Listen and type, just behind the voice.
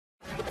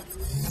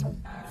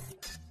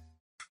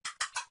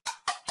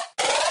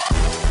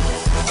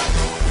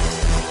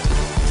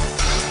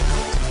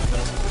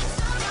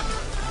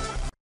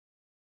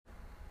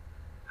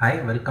Hi,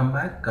 welcome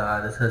back.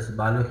 This is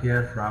Balu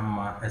here from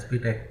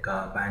SPTech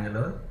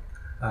Bangalore.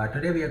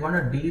 Today we are going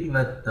to deal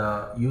with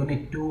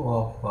Unit 2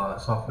 of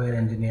Software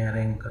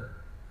Engineering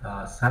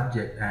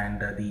subject,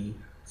 and the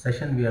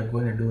session we are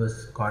going to do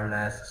is called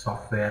as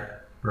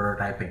Software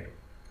Prototyping.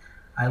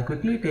 I'll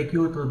quickly take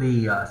you through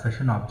the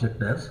session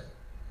objectives.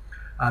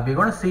 We're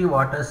going to see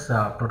what is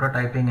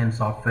prototyping in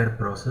software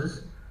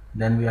process.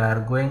 Then we are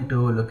going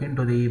to look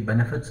into the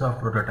benefits of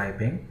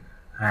prototyping,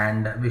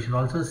 and we should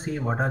also see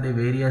what are the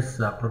various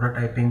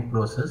prototyping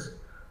process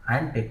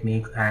and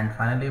techniques, and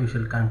finally we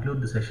shall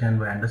conclude the session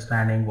by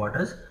understanding what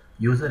is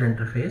user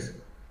interface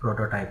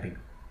prototyping.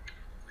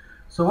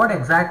 So what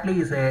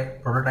exactly is a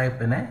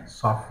prototype in a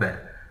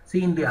software?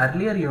 See, in the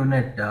earlier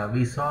unit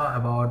we saw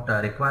about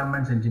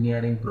requirements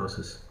engineering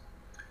process.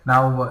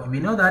 Now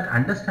we know that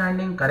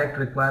understanding correct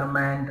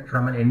requirement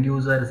from an end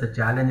user is a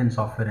challenge in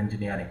software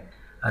engineering.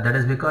 That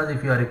is because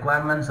if your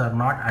requirements are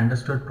not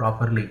understood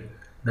properly,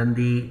 then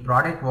the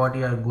product what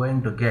you are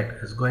going to get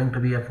is going to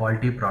be a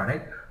faulty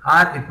product,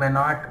 or it may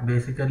not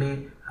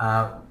basically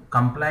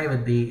comply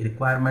with the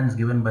requirements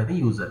given by the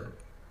user.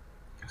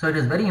 So it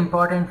is very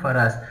important for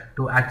us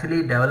to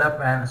actually develop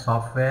a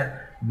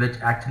software which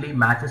actually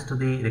matches to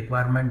the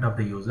requirement of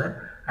the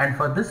user, and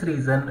for this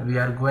reason we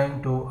are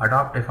going to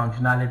adopt a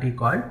functionality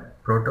called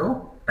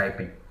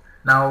prototyping.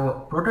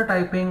 Now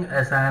prototyping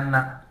is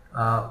an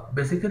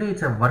basically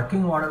it's a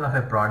working model of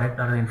a product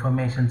or an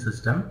information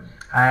system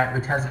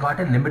which has got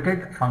a limited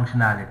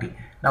functionality.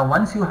 Now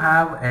once you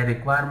have a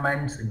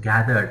requirements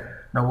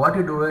gathered, now what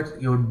you do is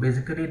you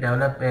basically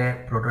develop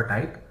a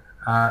prototype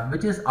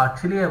which is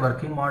actually a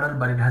working model,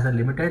 but it has a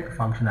limited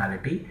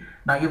functionality.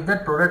 Now if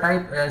that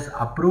prototype is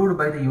approved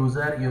by the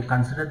user, you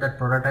consider that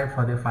prototype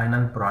for the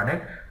final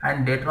product,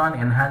 and later on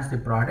enhance the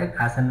product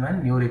as and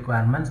when new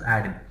requirements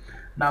add in.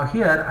 Now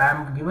here I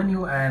am given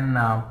you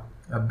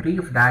a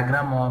brief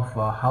diagram of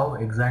how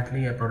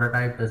exactly a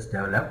prototype is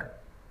developed.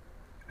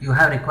 You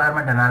have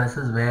requirement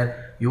analysis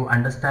where you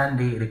understand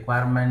the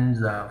requirements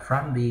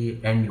from the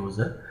end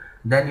user.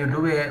 Then you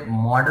do a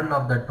model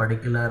of that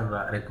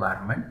particular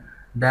requirement.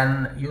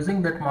 Then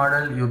using that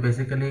model you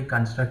basically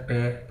construct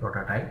a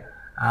prototype.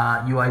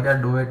 You either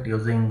do it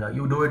using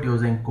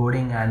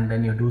coding, and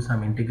then you do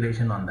some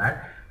integration on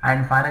that,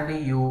 and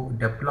finally you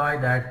deploy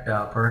that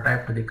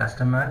prototype to the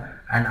customer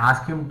and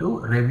ask him to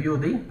review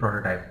the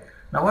prototype.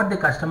 Now what the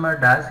customer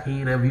does,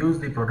 he reviews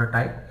the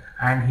prototype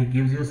and he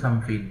gives you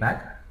some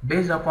feedback.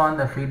 Based upon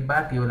the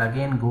feedback, you will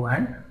again go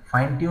and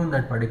fine tune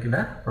that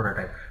particular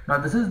prototype. Now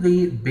this is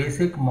the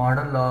basic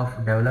model of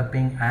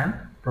developing an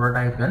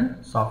prototype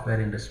in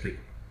software industry.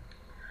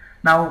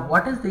 Now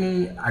what is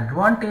the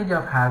advantage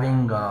of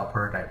having a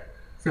prototype?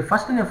 See,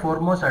 first and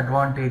foremost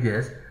advantage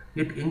is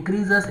it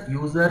increases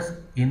users'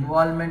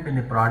 involvement in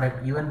the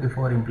product even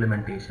before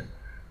implementation.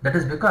 That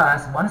is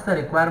because once the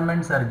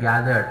requirements are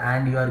gathered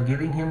and you are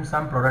giving him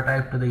some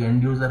prototype to the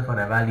end user for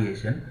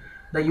evaluation,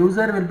 the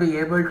user will be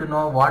able to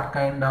know what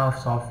kind of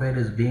software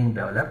is being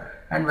developed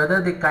and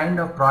whether the kind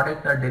of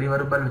product or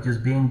deliverable which is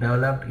being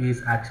developed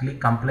is actually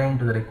complying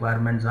to the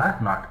requirements or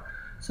not.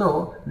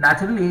 So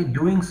naturally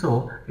doing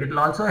so, it will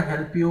also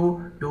help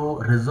you to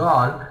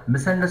resolve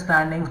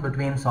misunderstandings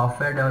between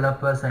software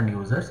developers and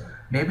users,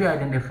 may be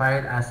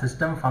identified as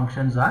system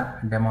functions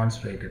are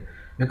demonstrated.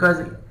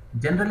 Because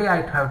generally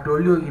I have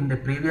told you in the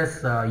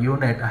previous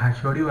unit, I have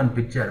showed you one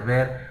picture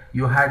where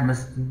you had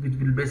which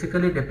will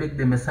basically depict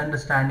the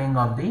misunderstanding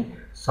of the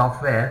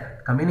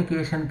software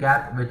communication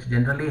gap, which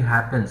generally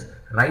happens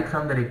right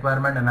from the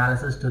requirement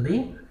analysis to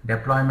the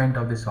deployment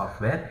of the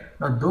software.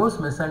 Now those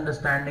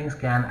misunderstandings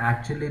can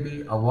actually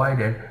be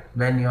avoided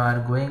when you are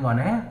going on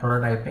a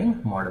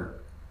prototyping model.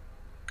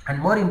 And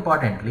more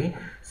importantly,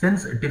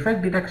 since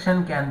defect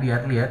detection can be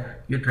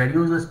earlier, it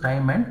reduces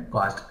time and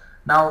cost.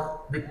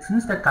 Now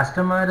since the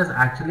customer is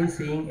actually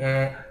seeing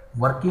a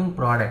working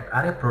product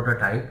or a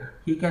prototype,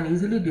 he can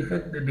easily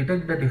detect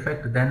the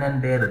defect then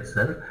and there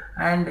itself,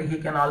 and he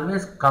can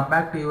always come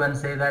back to you and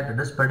say that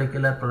this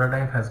particular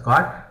prototype has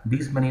got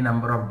these many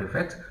number of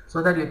defects,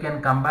 so that you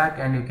can come back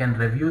and you can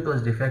review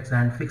those defects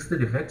and fix the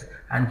defects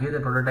and give the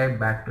prototype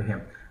back to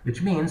him,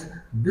 which means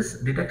this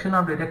detection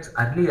of defects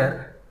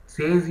earlier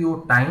saves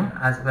you time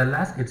as well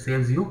as it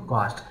saves you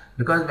cost,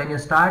 because when you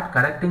start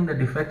correcting the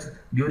defects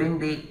during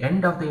the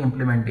end of the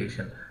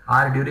implementation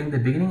or during the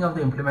beginning of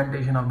the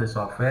implementation of the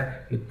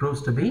software, it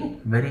proves to be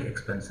very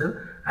expensive.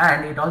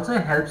 And it also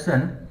helps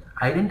in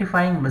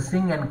identifying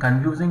missing and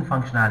confusing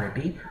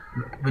functionality,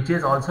 which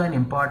is also an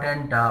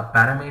important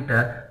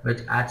parameter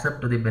which adds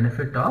up to the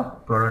benefit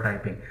of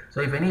prototyping.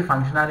 So if any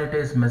functionality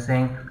is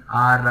missing,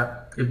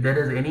 or if there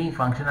is any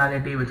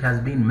functionality which has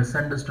been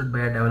misunderstood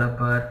by a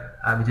developer,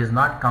 which is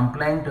not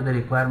complying to the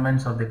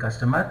requirements of the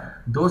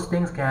customer, those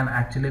things can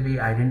actually be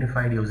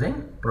identified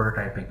using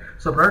prototyping.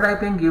 So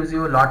prototyping gives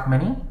you a lot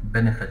many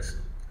benefits.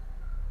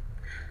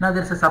 Now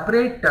there is a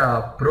separate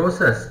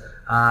process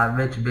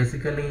which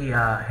basically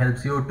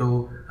helps you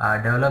to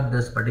develop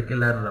this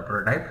particular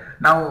prototype.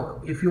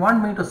 Now if you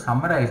want me to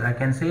summarize, I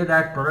can say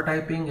that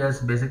prototyping is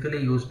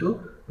basically used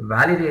to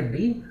validate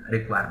the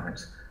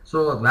requirements.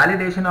 So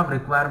validation of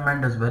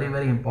requirement is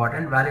very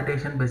important.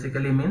 Validation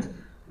basically means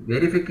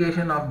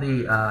verification of the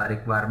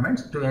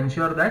requirements to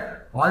ensure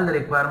that all the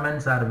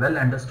requirements are well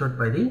understood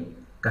by the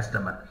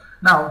customer.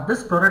 Now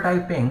this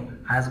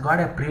prototyping has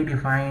got a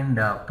predefined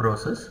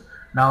process.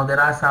 Now there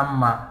are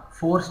some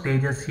 4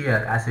 stages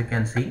here, as you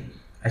can see.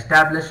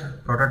 Establish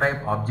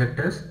prototype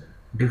objectives,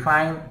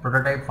 define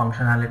prototype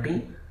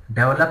functionality,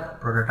 develop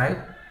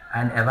prototype,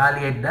 and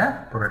evaluate the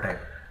prototype.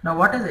 Now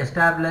what is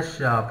establish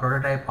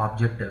prototype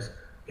objectives?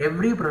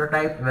 Every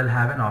prototype will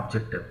have an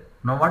objective.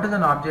 Now what is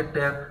an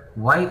objective?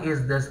 Why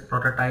is this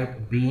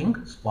prototype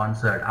being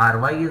sponsored, or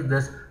why is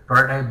this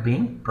prototype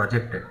being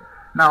projected?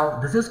 Now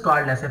this is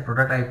called as a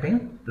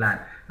prototyping plan.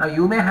 Now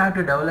you may have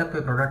to develop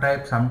a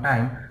prototype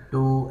sometime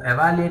to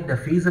evaluate the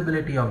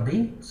feasibility of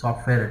the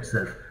software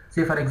itself.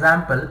 See, for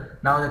example,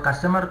 now the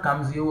customer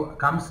comes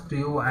to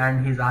you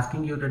and he's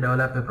asking you to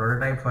develop a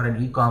prototype for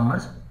an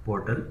e-commerce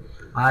portal,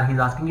 or he's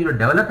asking you to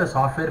develop a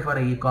software for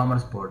an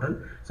e-commerce portal.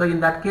 So in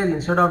that case,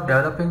 instead of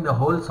developing the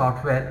whole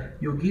software,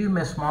 you give him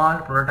a small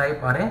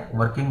prototype or a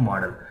working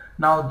model.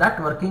 Now that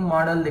working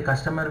model the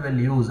customer will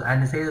use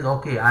and he says,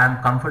 okay, I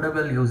am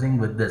comfortable using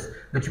with this,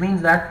 which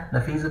means that the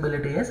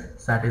feasibility is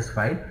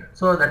satisfied.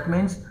 So that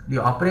means the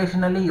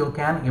operationally you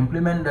can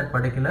implement that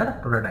particular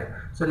prototype.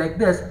 So like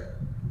this,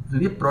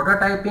 the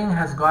prototyping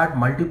has got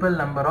multiple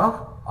number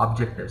of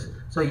objectives.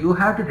 So you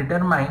have to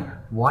determine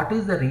what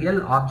is the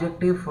real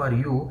objective for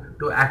you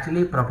to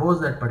actually propose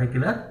that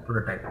particular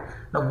prototype.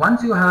 Now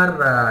once you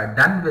are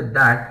done with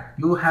that,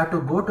 you have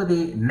to go to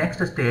the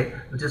next stage,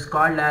 which is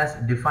called as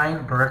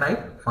define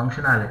prototype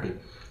functionality.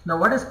 Now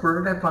what is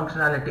prototype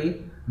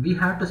functionality? We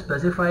have to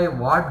specify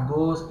what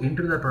goes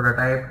into the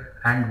prototype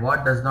and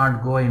what does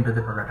not go into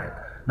the prototype.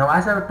 Now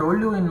as I have told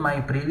you in my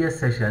previous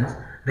sessions,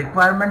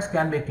 requirements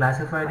can be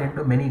classified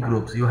into many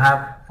groups. You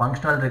have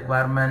functional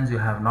requirements, you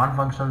have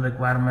non-functional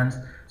requirements.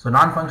 So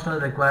non-functional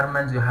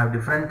requirements, you have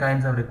different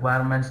kinds of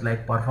requirements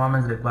like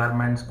performance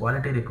requirements,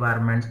 quality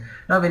requirements.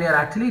 Now when you are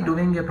actually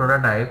doing a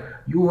prototype,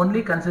 you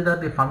only consider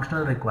the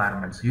functional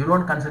requirements. You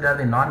don't consider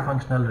the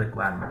non-functional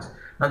requirements.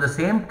 Now the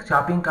same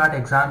shopping cart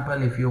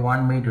example if you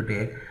want me to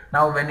take.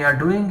 Now when you are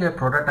doing a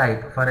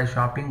prototype for a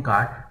shopping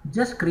cart,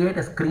 just create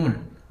a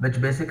screen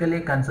which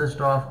basically consists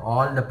of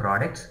all the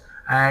products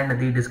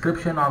and the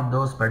description of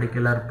those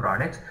particular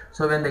products.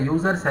 So when the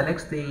user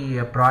selects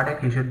the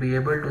product, he should be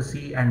able to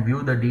see and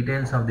view the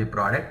details of the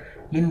product.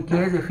 In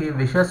case if he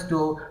wishes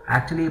to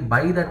actually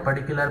buy that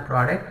particular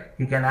product,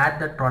 he can add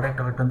that product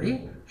onto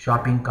the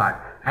shopping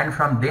cart. And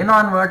from then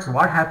onwards,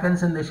 what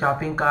happens in the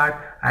shopping cart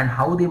and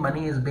how the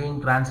money is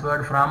being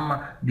transferred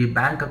from the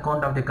bank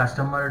account of the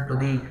customer to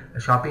the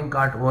shopping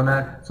cart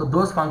owner. So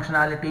those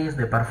functionalities,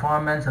 the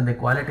performance and the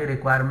quality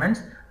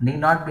requirements need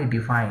not be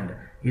defined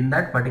in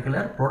that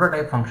particular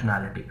prototype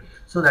functionality.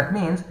 So that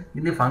means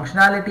in the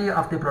functionality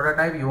of the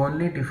prototype, you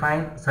only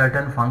define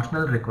certain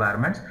functional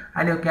requirements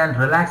and you can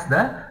relax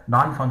the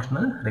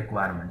non-functional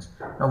requirements.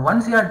 Now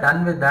once you are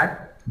done with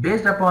that,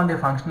 based upon the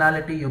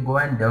functionality, you go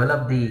and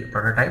develop the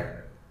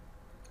prototype.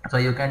 So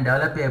you can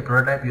develop a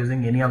prototype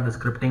using any of the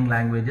scripting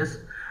languages,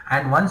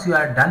 and once you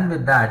are done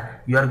with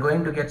that, you are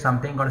going to get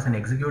something called as an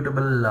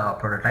executable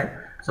prototype.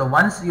 So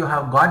once you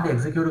have got the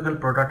executable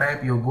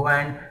prototype, you go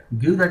and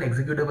give that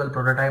executable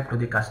prototype to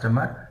the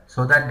customer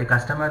so that the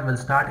customer will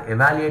start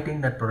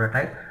evaluating that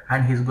prototype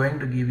and he is going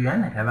to give you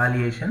an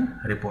evaluation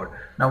report.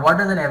 Now what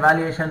does an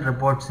evaluation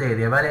report say?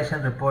 The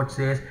evaluation report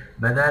says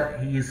whether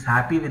he is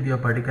happy with your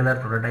particular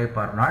prototype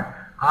or not,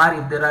 or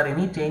if there are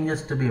any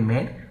changes to be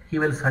made, he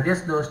will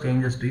suggest those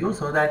changes to you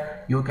so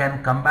that you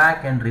can come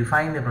back and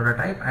refine the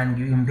prototype and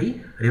give him the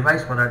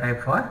revised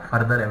prototype for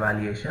further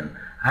evaluation.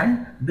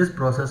 And this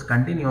process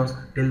continues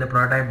till the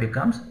prototype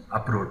becomes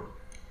approved.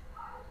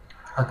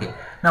 Okay,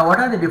 now what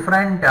are the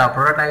different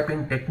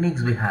prototyping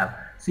techniques we have?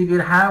 See, we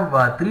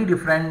have 3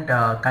 different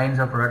kinds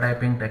of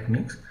prototyping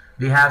techniques.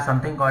 We have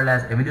something called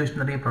as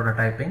evolutionary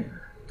prototyping,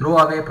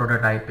 throwaway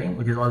prototyping,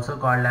 which is also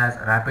called as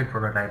rapid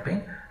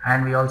prototyping,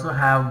 and we also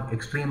have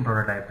extreme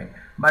prototyping.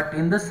 But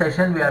in this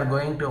session we are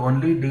going to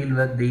only deal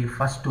with the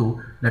first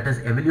 2, that is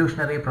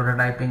evolutionary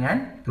prototyping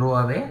and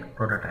throwaway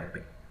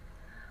prototyping.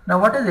 Now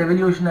what is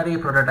evolutionary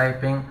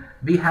prototyping?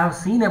 We have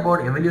seen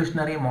about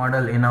evolutionary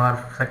model in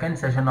our second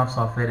session of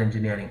software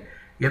engineering.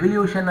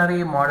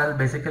 Evolutionary model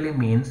basically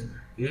means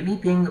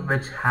anything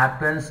which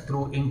happens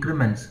through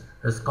increments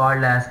is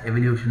called as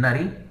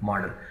evolutionary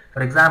model.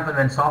 For example,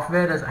 when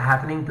software is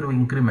happening through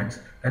increments,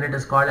 then it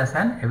is called as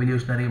an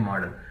evolutionary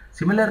model.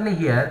 Similarly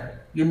here,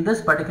 in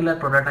this particular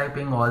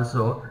prototyping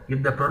also,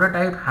 if the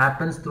prototype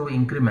happens through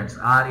increments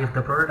or if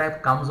the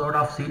prototype comes out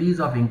of series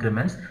of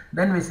increments,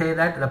 then we say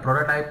that the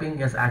prototyping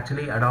is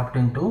actually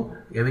adopting to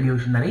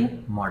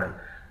evolutionary model.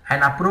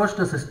 An approach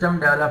to system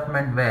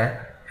development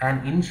where an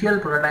initial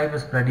prototype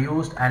is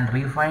produced and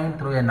refined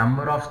through a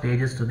number of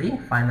stages to the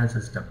final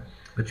system,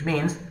 which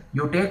means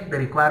you take the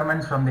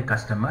requirements from the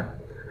customer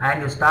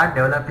and you start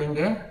developing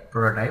a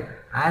prototype.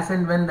 As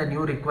and when the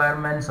new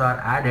requirements are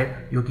added,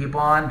 you keep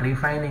on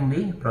refining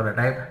the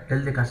prototype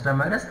till the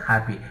customer is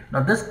happy.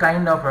 Now this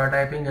kind of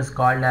prototyping is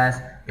called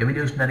as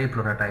evolutionary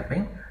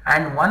prototyping.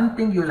 And one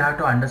thing you will have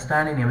to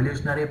understand in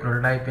evolutionary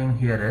prototyping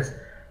here is,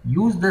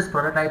 use this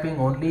prototyping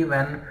only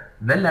when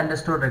well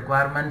understood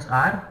requirements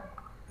are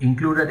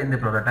included in the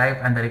prototype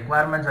and the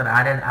requirements are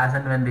added as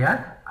and when they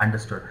are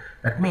understood.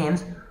 That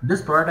means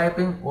this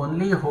prototyping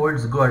only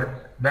holds good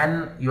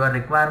when your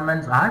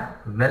requirements are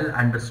well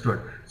understood.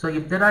 So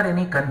if there are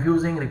any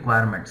confusing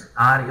requirements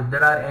or if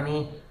there are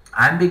any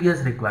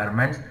ambiguous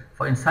requirements,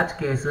 for in such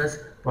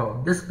cases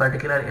this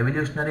particular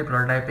evolutionary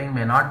prototyping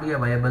may not be a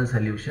viable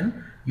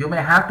solution. You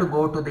may have to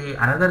go to the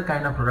another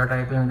kind of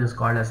prototyping which is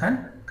called as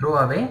an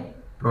throwaway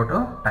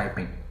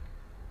prototyping.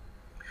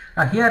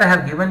 Now here I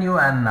have given you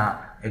an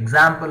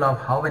example of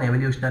how an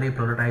evolutionary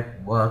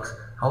prototype works,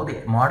 how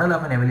the model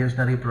of an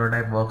evolutionary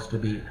prototype works to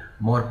be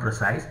more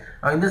precise.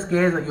 Now in this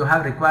case you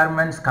have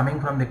requirements coming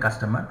from the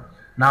customer.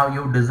 Now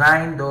you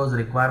design those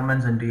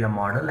requirements into your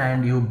model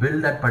and you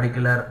build that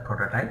particular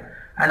prototype,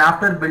 and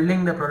after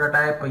building the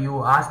prototype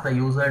you ask the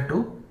user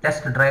to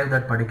test drive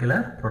that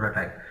particular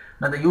prototype.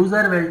 Now the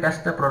user will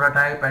test the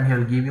prototype and he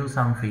will give you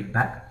some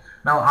feedback.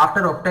 Now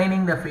after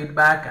obtaining the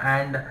feedback,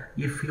 and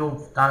if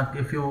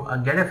you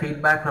get a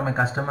feedback from a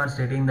customer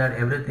stating that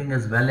everything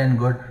is well and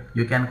good,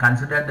 you can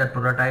consider that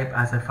prototype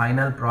as a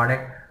final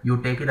product,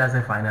 you take it as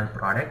a final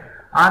product.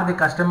 Or the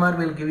customer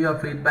will give you a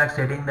feedback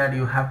stating that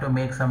you have to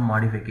make some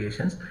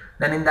modifications.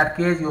 Then in that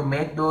case you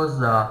make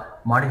those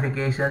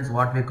modifications,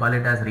 what we call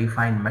it as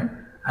refinement.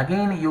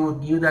 Again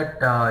you give that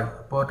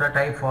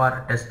prototype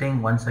for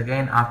testing once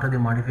again after the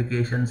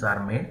modifications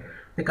are made.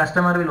 The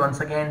customer will once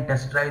again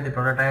test drive the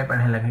prototype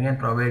and he'll again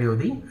provide you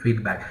the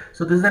feedback.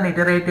 So this is an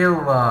iterative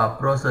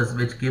process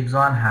which keeps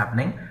on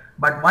happening.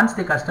 But once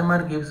the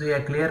customer gives you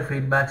a clear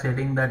feedback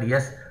stating that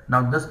yes,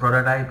 now this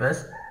prototype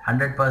is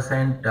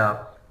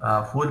 100%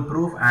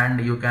 foolproof and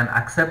you can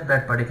accept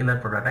that particular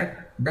prototype,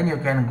 then you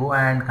can go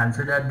and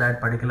consider that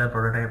particular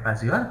prototype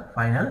as your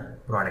final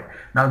product.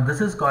 Now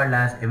this is called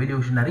as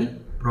evolutionary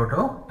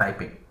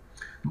prototyping.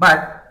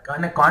 But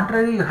on the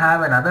contrary, you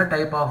have another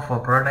type of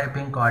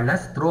prototyping called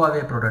as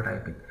throwaway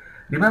prototyping.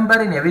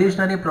 Remember, in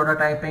evolutionary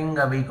prototyping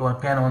we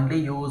can only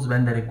use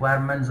when the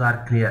requirements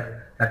are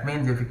clear. That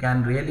means if you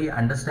can really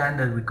understand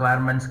the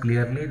requirements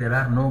clearly, there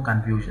are no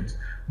confusions.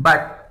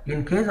 But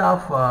in case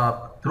of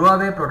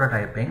throwaway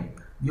prototyping,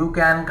 you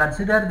can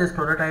consider this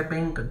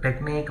prototyping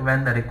technique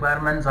when the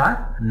requirements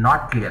are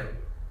not clear.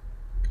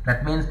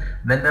 That means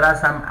when there are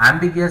some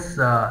ambiguous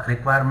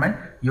requirement,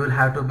 you will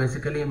have to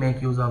basically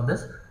make use of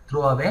this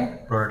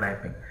throwaway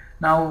prototyping.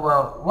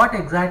 Now what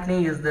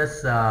exactly is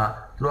this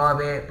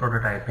throwaway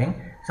prototyping?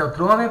 So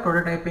throwaway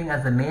prototyping,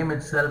 as the name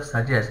itself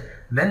suggests,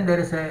 when there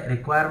is a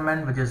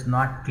requirement which is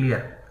not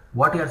clear,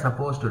 what you are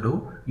supposed to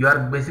do, you are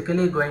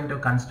basically going to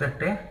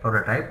construct a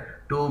prototype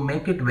to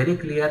make it very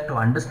clear to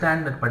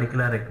understand that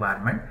particular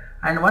requirement,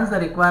 and once the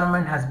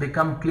requirement has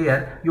become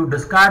clear, you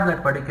discard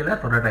that particular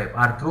prototype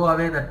or throw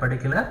away that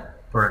particular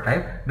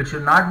prototype, which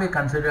should not be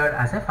considered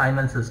as a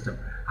final system.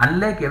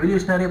 Unlike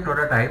evolutionary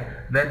prototype,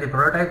 where the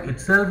prototype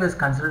itself is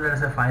considered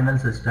as a final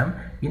system,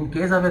 in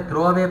case of a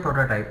throwaway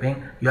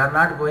prototyping, you are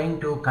not going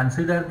to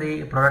consider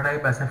the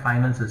prototype as a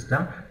final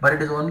system, but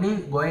it is only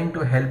going to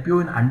help you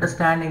in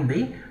understanding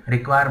the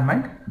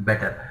requirement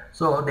better.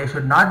 So they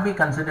should not be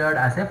considered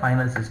as a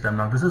final system.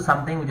 Now this is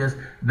something which is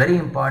very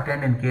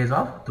important in case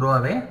of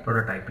throwaway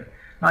prototyping.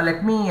 Now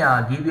let me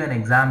give you an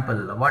example.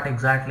 What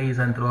exactly is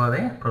a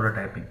throwaway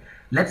prototyping?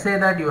 Let's say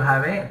that you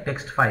have a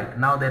text file.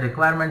 Now the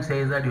requirement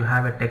says that you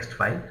have a text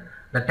file.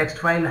 The text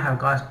file have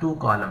got two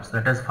columns,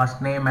 that is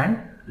first name and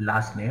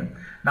last name.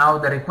 Now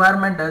the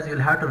requirement is you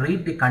will have to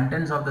read the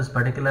contents of this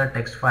particular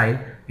text file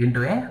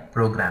into a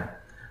program.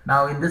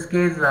 Now in this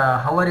case,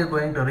 how are you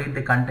going to read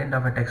the content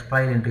of a text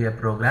file into a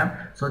program?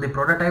 So the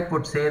prototype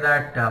would say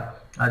that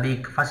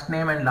the first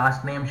name and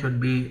last name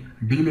should be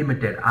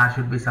delimited or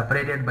should be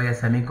separated by a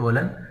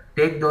semicolon.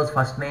 Take those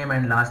first name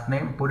and last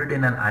name, put it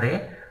in an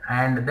array,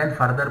 and then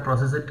further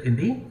process it in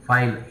the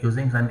file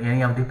using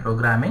any of the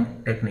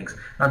programming techniques.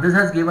 Now this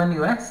has given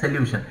you a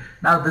solution.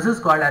 Now this is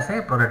called as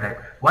a prototype.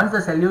 Once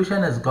the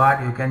solution is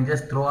got, you can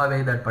just throw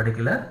away that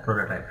particular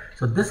prototype.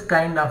 So this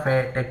kind of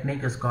a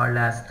technique is called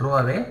as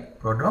throwaway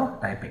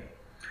prototyping.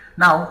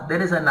 Now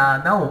there is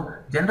now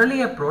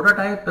generally a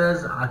prototype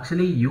is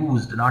actually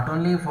used not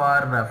only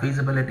for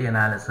feasibility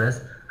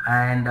analysis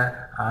and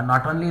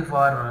not only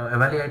for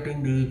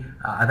evaluating the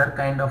other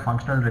kind of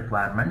functional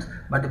requirements,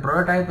 but the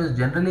prototype is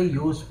generally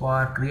used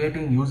for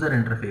creating user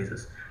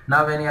interfaces.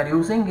 Now when you are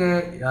using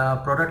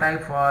a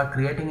prototype for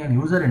creating a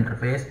user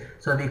interface,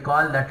 so we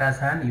call that as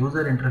an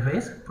user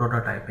interface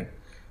prototyping.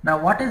 Now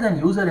what is a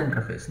user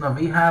interface? Now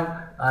we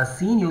have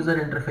seen user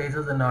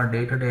interfaces in our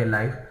day-to-day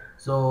life.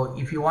 So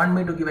if you want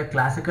me to give a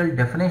classical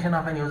definition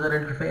of a user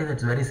interface,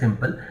 it's very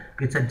simple.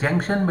 It's a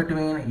junction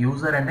between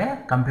user and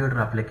a computer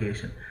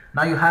application.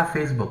 Now you have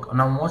Facebook.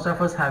 Now most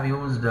of us have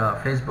used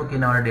Facebook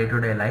in our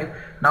day-to-day life.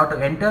 Now to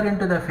enter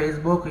into the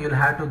Facebook, you'll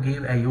have to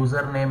give a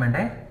username and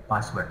a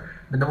password.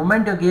 The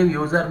moment you give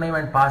username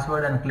and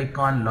password and click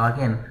on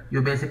login,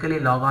 you basically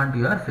log on to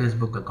your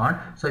Facebook account.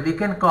 So we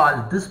can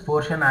call this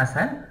portion as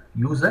an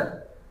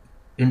user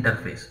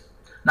interface.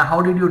 Now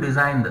how did you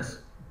design this?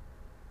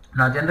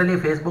 Now generally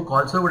Facebook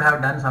also would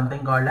have done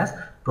something called as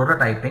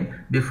prototyping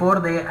before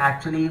they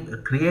actually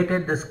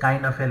created this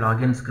kind of a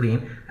login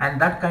screen,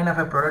 and that kind of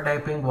a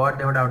prototyping, what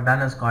they would have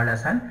done is called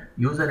as an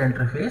user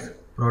interface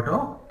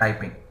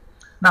prototyping.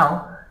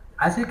 Now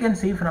as you can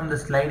see from the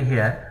slide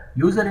here,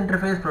 user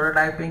interface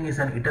prototyping is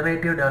an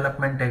iterative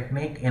development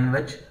technique in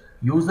which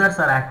users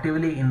are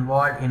actively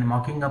involved in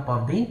mocking up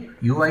of the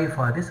UI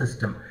for the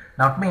system.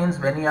 Now it means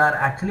when you are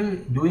actually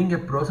doing a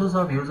process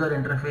of user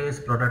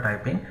interface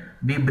prototyping,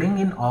 we bring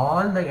in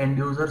all the end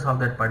users of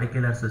that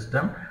particular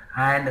system,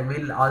 and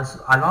we'll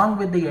also, along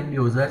with the end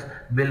users,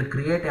 will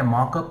create a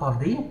mock-up of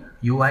the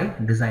UI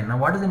design. Now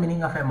what is the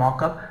meaning of a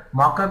mock-up?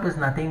 Mock-up is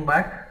nothing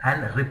but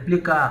an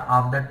replica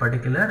of that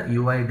particular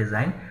UI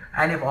design,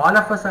 and if all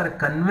of us are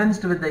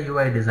convinced with the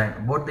UI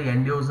design, both the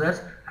end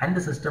users and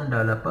the system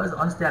developers,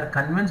 once they are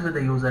convinced with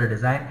the user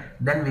design,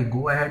 then we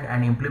go ahead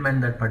and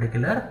implement that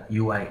particular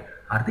UI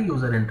or the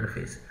user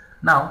interface.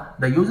 Now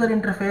the user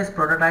interface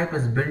prototype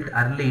is built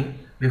early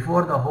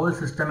before the whole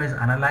system is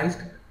analyzed,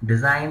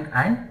 designed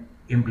and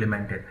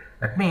implemented.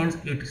 That means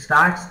it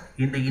starts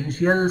in the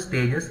initial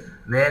stages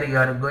where you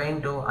are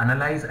going to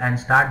analyze and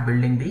start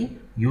building the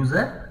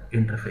user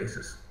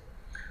interfaces.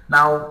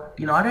 Now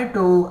in order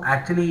to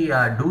actually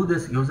do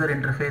this user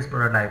interface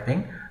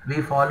prototyping,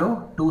 we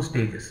follow two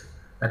stages.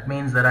 That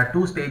means there are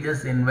two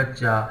stages in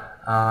which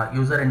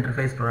user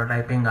interface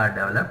prototyping are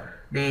developed.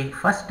 The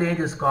first stage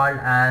is called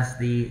as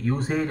the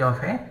usage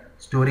of a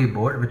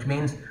storyboard, which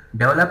means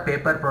develop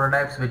paper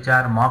prototypes which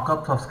are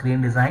mock-ups of screen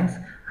designs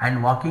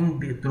and walking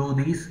through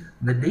these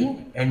with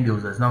the end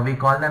users. Now we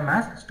call them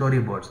as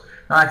storyboards.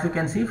 Now as you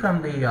can see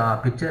from the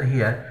picture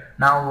here,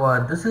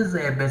 now this is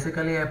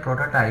basically a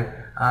prototype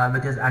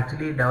which is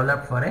actually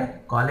developed for a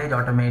college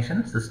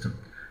automation system.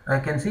 Now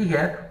you can see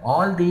here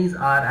all these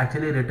are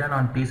actually written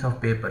on piece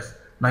of papers.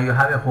 Now you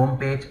have a home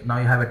page, now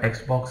you have a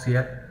text box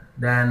here.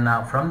 Then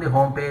from the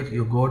home page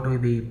you go to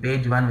the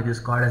page 1, which is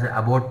called as a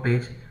about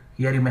page.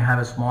 Here you may have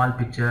a small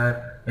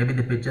picture, maybe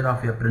the picture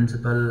of your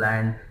principal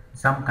and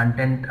some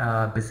content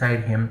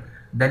beside him.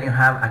 Then you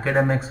have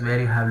academics where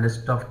you have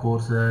list of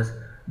courses.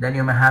 Then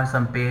you may have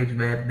some page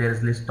where there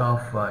is list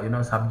of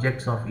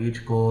subjects of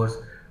each course.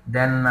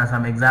 Then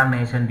some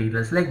examination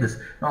details like this.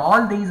 Now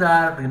all these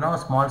are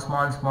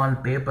small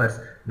papers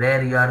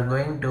where you are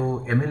going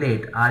to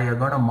emulate or you are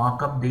going to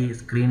mock up the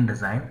screen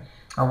design.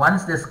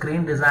 Once the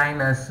screen design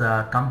is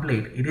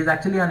complete, it is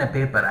actually on a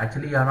paper.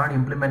 Actually you have not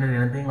implemented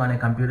anything on a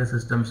computer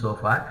system so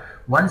far.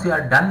 Once you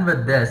are done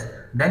with this,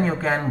 then you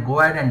can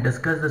go ahead and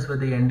discuss this with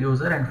the end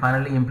user and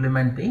finally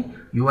implement the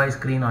UI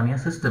screen on your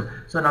system.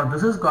 So now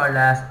this is called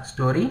as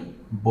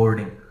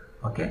storyboarding.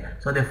 Okay,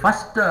 so the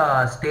first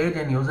stage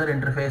in user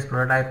interface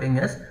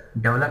prototyping is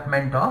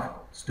development of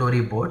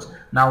storyboards.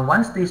 Now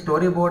once the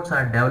storyboards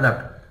are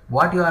developed,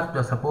 what you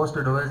are supposed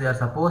to do is you are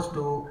supposed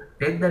to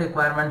take the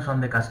requirements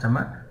from the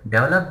customer,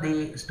 develop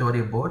the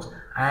storyboards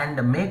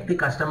and make the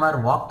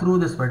customer walk through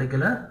this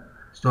particular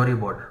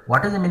storyboard.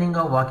 What is the meaning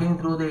of walking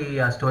through the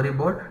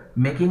storyboard?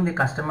 Making the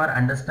customer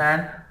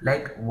understand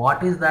like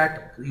what is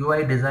that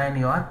UI design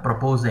you are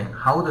proposing,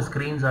 how the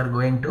screens are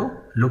going to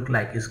look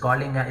like.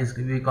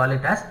 We call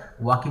it as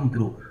walking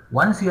through.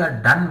 Once you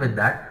are done with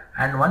that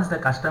and once the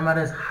customer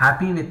is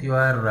happy with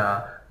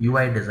your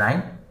UI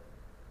design,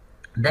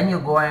 then you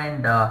go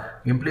and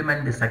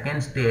implement the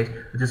second stage,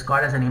 which is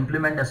called as an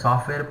implement a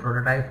software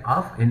prototype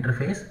of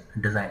interface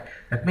design.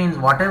 That means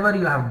whatever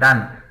you have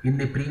done in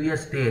the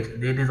previous stage,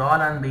 it is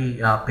all on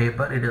the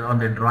paper, it is on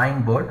the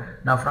drawing board.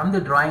 Now from the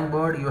drawing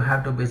board you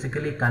have to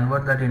basically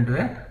convert that into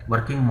a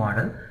working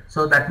model.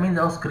 So that means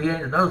those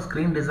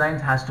screen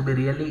designs has to be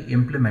really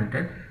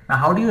implemented. Now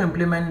how do you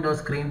implement those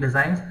screen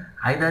designs?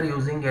 Either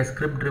using a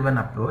script driven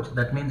approach,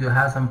 that means you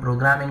have some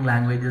programming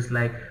languages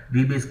like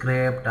VB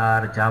script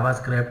or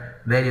JavaScript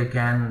where you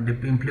can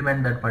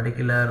implement that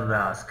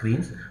particular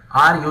screens,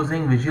 or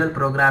using visual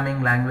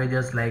programming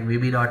languages like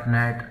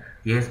VB.NET,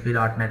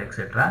 ASP.NET,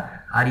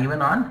 etc., or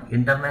even on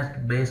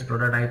internet based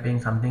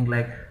prototyping, something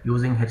like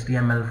using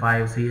HTML5,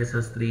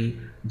 CSS3,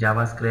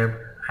 JavaScript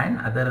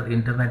and other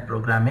internet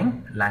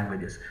programming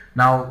languages.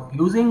 Now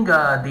using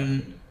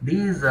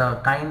these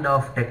kind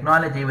of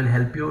technology will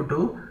help you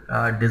to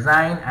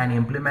design and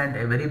implement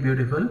a very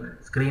beautiful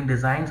screen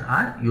designs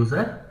or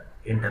user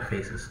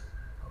interfaces.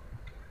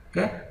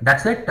 Okay,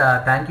 that's it.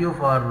 Thank you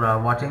for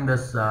watching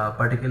this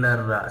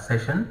particular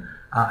session.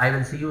 I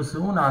will see you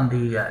soon on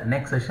the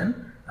next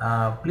session.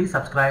 Please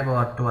subscribe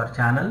to our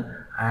channel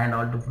and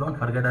also don't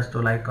forget us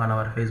to like on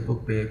our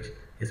Facebook page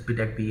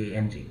SPTech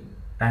PANG.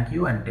 Thank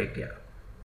you and take care.